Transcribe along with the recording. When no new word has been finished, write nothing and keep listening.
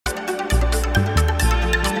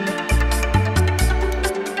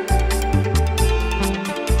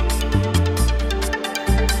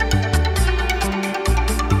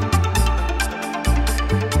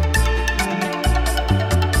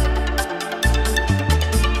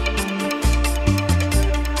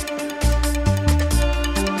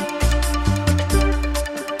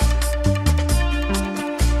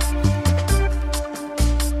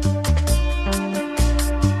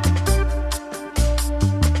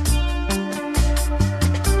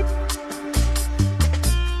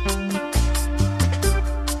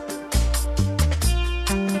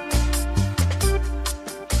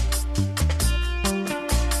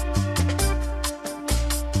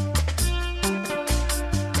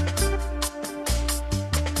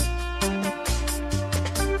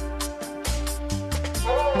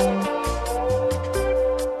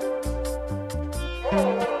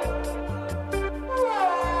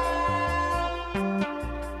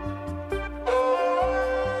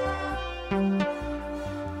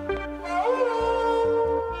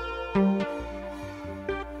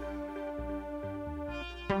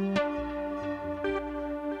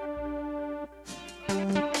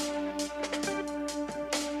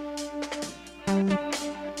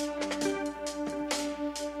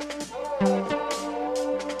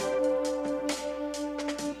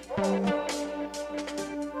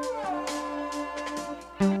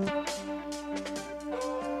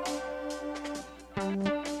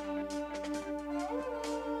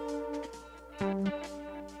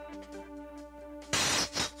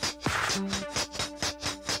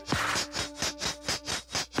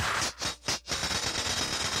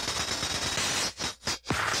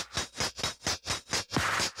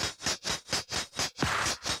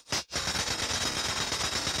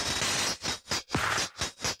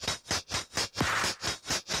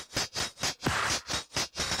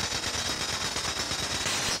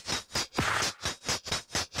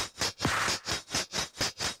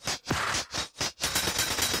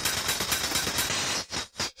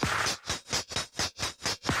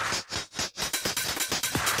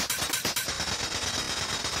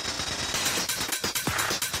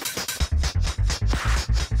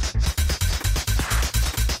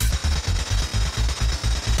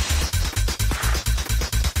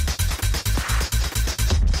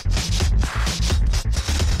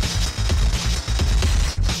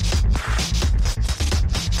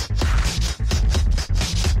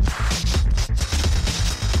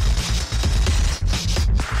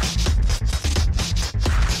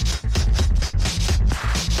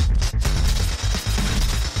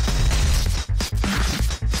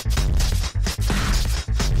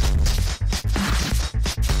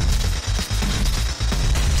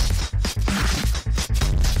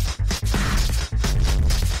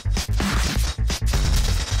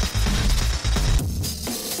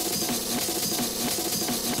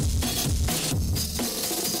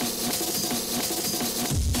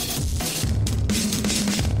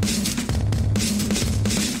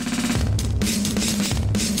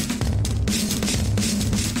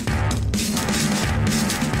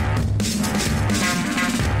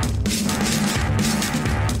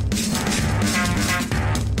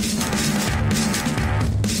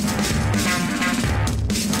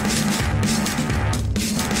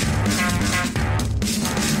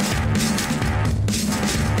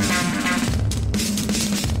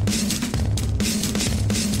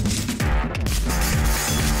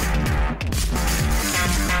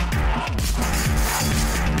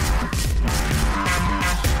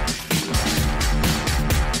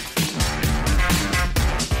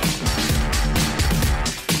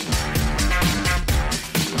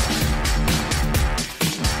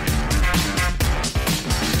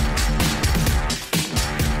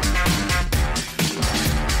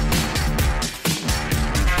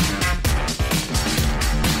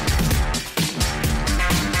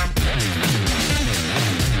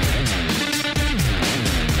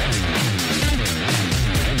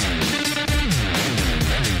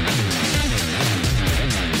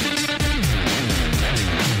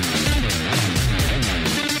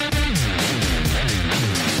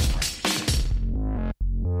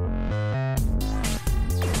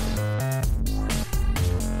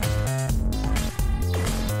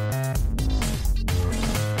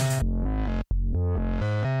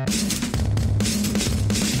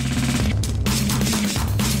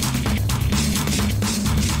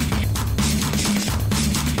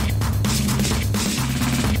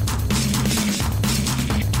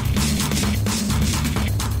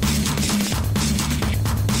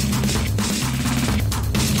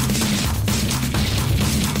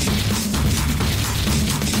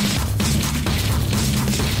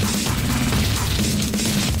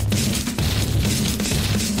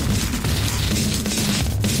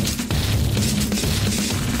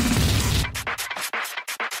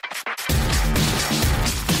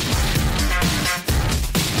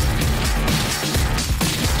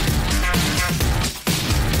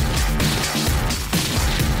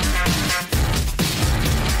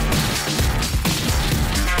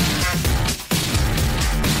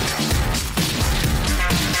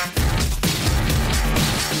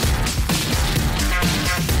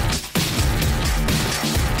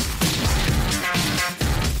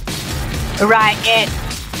Right, it's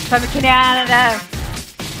from Canada,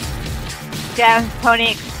 Down Pony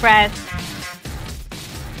Express.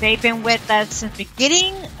 They've been with us since the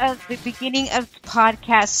beginning of the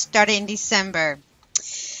podcast started in December.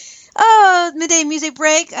 Oh, Midday Music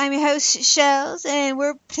Break. I'm your host, Shells, and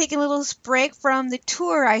we're taking a little break from the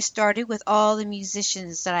tour I started with all the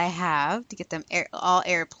musicians that I have to get them all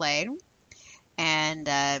airplayed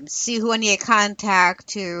and see who I need to contact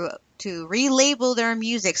to relabel their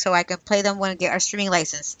music so I can play them when I get our streaming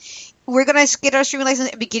license. We're going to get our streaming license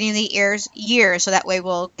at the beginning of the year, so that way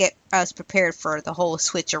we'll get us prepared for the whole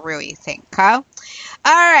switcheroo thing, Kyle.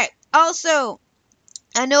 All right. Also,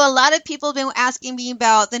 I know a lot of people have been asking me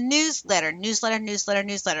about the newsletter.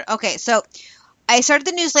 Okay, so I started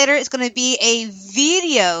the newsletter. It's going to be a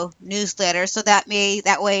video newsletter, so that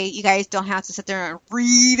way you guys don't have to sit there and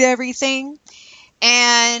read everything.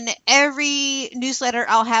 And every newsletter,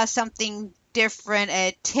 I'll have something different,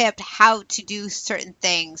 a tip how to do certain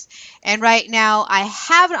things. And right now, I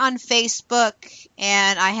have it on Facebook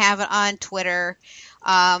and I have it on Twitter.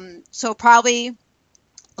 So probably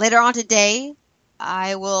later on today,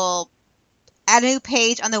 I will add a new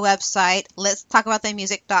page on the website,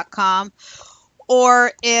 letstalkaboutthemusic.com,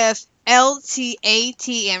 or if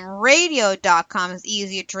LTATM-radio.com is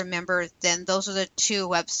easier to remember, then those are the two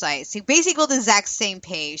websites. They basically go to the exact same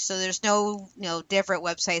page, so there's no different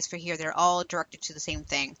websites for here. They're all directed to the same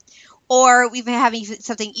thing. Or we've been having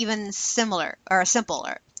something even similar or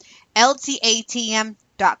simpler,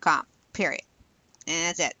 LTATM.com, period. And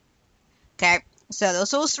that's it. Okay, so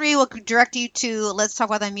those three will direct you to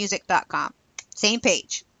letstalkaboutthemusic.com. Same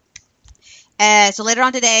page. So later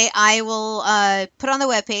on today, I will put on the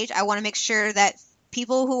webpage. I want to make sure that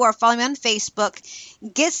people who are following me on Facebook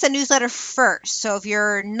gets the newsletter first. So if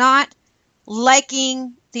you're not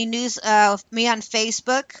liking the news of me on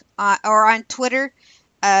Facebook or on Twitter,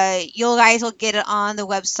 you guys will get it on the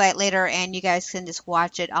website later, and you guys can just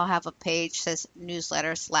watch it. I'll have a page that says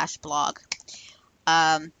newsletter/blog.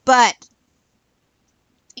 But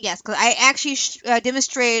yes, because I actually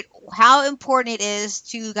demonstrate how important it is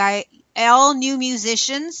to all new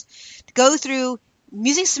musicians to go through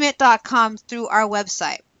MusicSubmit.com through our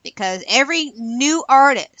website, because every new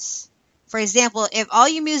artist, for example, if all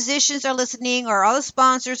you musicians are listening or all the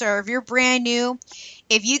sponsors, or if you're brand new,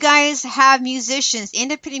 if you guys have musicians,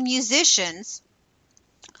 independent musicians,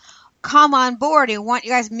 come on board and want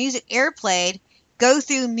you guys' music airplayed, go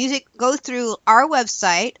through our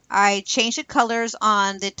website. I changed the colors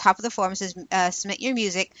on the top of the form. It says submit your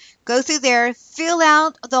music. Go through there, fill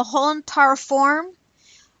out the whole entire form,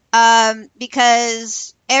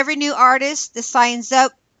 because every new artist that signs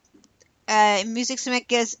up, Music Submit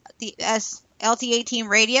gives the LTA Team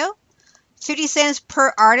Radio 50 cents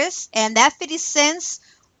per artist, and that 50 cents,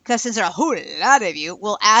 because since there are a whole lot of you,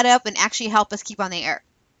 will add up and actually help us keep on the air.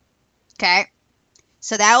 Okay?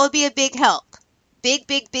 So that would be a big help. Big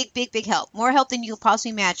help. More help than you could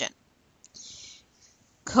possibly imagine.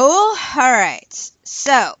 Cool? All right.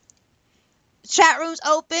 So, chat room's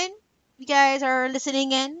open. You guys are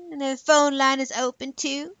listening in. And the phone line is open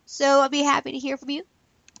too. So, I'll be happy to hear from you.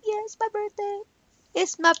 Yeah, it's my birthday.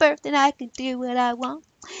 It's my birthday and I can do what I want.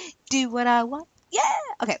 Yeah!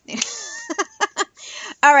 Okay.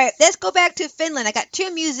 All right. Let's go back to Finland. I got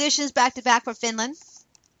two musicians back to back for Finland.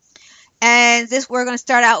 And we're going to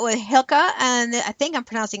start out with Hilka, and I think I'm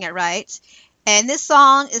pronouncing it right. And this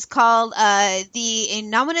song is called The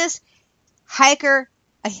Anonymous Hiker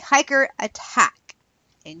Attack.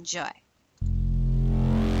 Enjoy.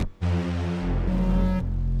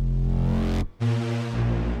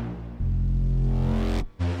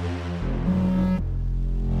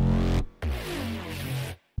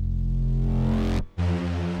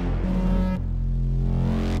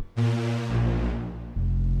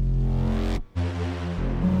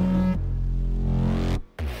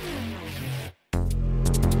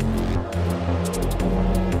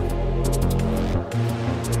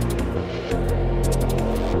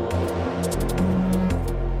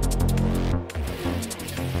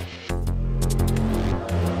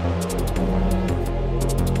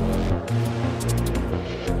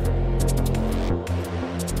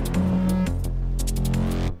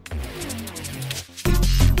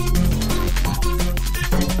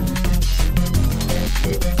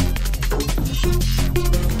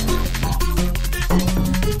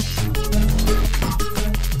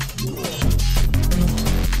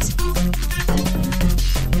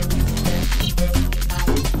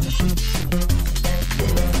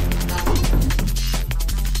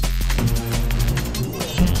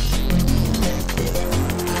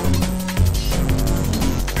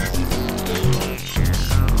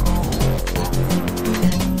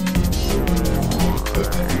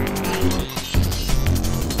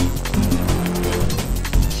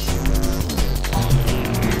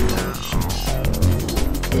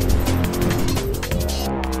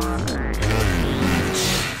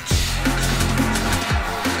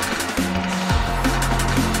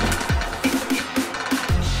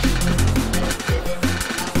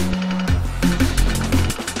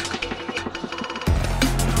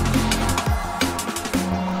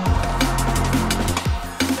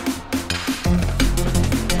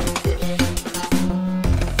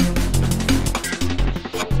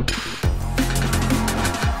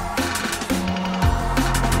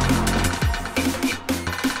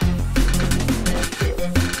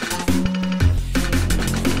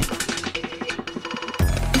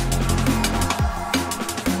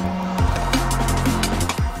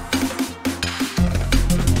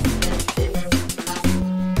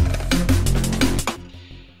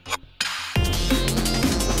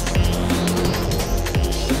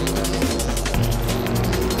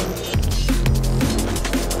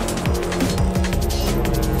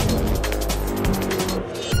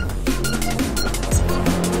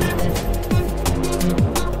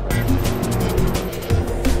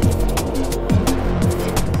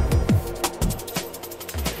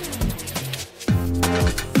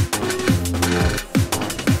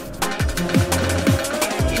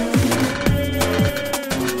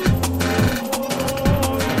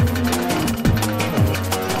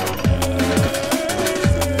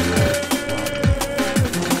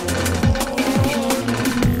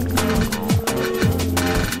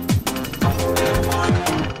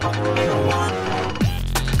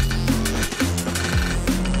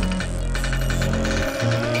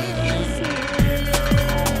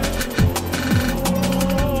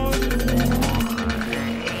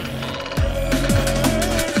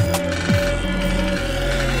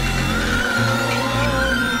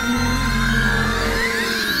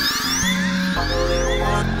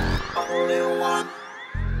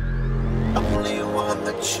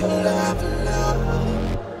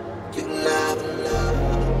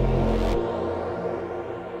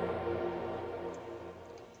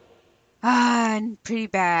 pretty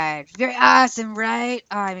bad. Very awesome, right?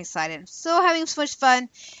 Oh, I'm excited. I'm so having so much fun.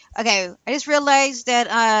 Okay, I just realized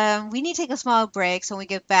that we need to take a small break. So when we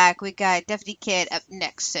get back, we got Deputy Kid up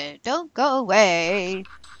next. So don't go away.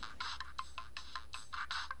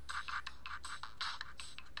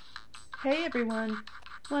 Hey everyone!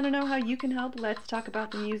 Want to know how you can help Let's Talk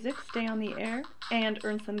About the Music stay on the air and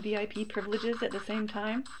earn some VIP privileges at the same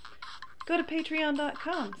time? Go to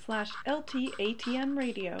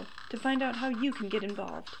patreon.com/LTATM-radio to find out how you can get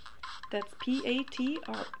involved. That's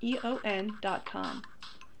patreon.com.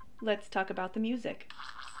 Let's talk about the music.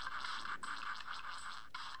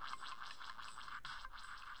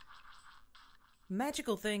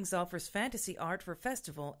 Magical Things offers fantasy art for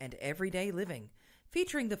festival and everyday living,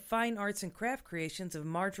 featuring the fine arts and craft creations of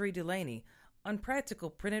Marjorie Delaney on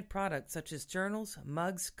practical printed products such as journals,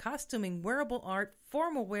 mugs, costuming, wearable art,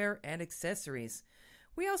 formal wear, and accessories.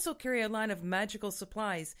 We also carry a line of magical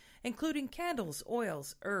supplies, including candles,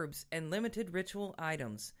 oils, herbs, and limited ritual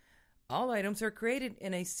items. All items are created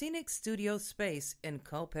in a scenic studio space in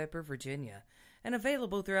Culpeper, Virginia, and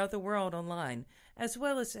available throughout the world online, as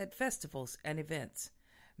well as at festivals and events.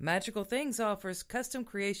 Magical Things offers custom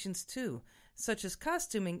creations too, such as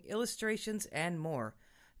costuming, illustrations, and more.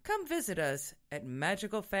 Come visit us at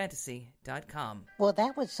magicalfantasy.com. Well,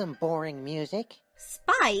 that was some boring music.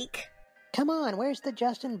 Spike? Come on, where's the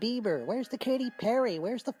Justin Bieber? Where's the Katy Perry?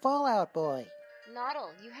 Where's the Fall Out Boy? Noddle,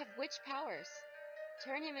 you have witch powers.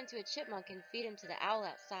 Turn him into a chipmunk and feed him to the owl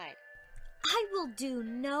outside. I will do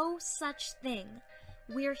no such thing.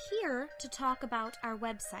 We're here to talk about our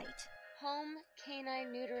website.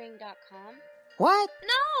 HomeCanineNeutering.com. What?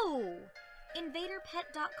 No!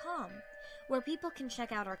 InvaderPet.com, where people can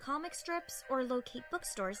check out our comic strips or locate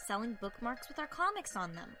bookstores selling bookmarks with our comics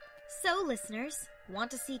on them. So, listeners,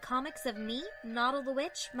 want to see comics of me, Noddle the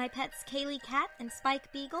Witch, my pets Kaylee Cat and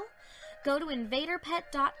Spike Beagle? Go to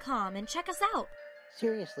InvaderPet.com and check us out.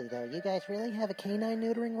 Seriously, though, you guys really have a canine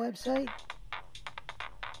neutering website?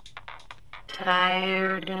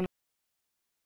 Tired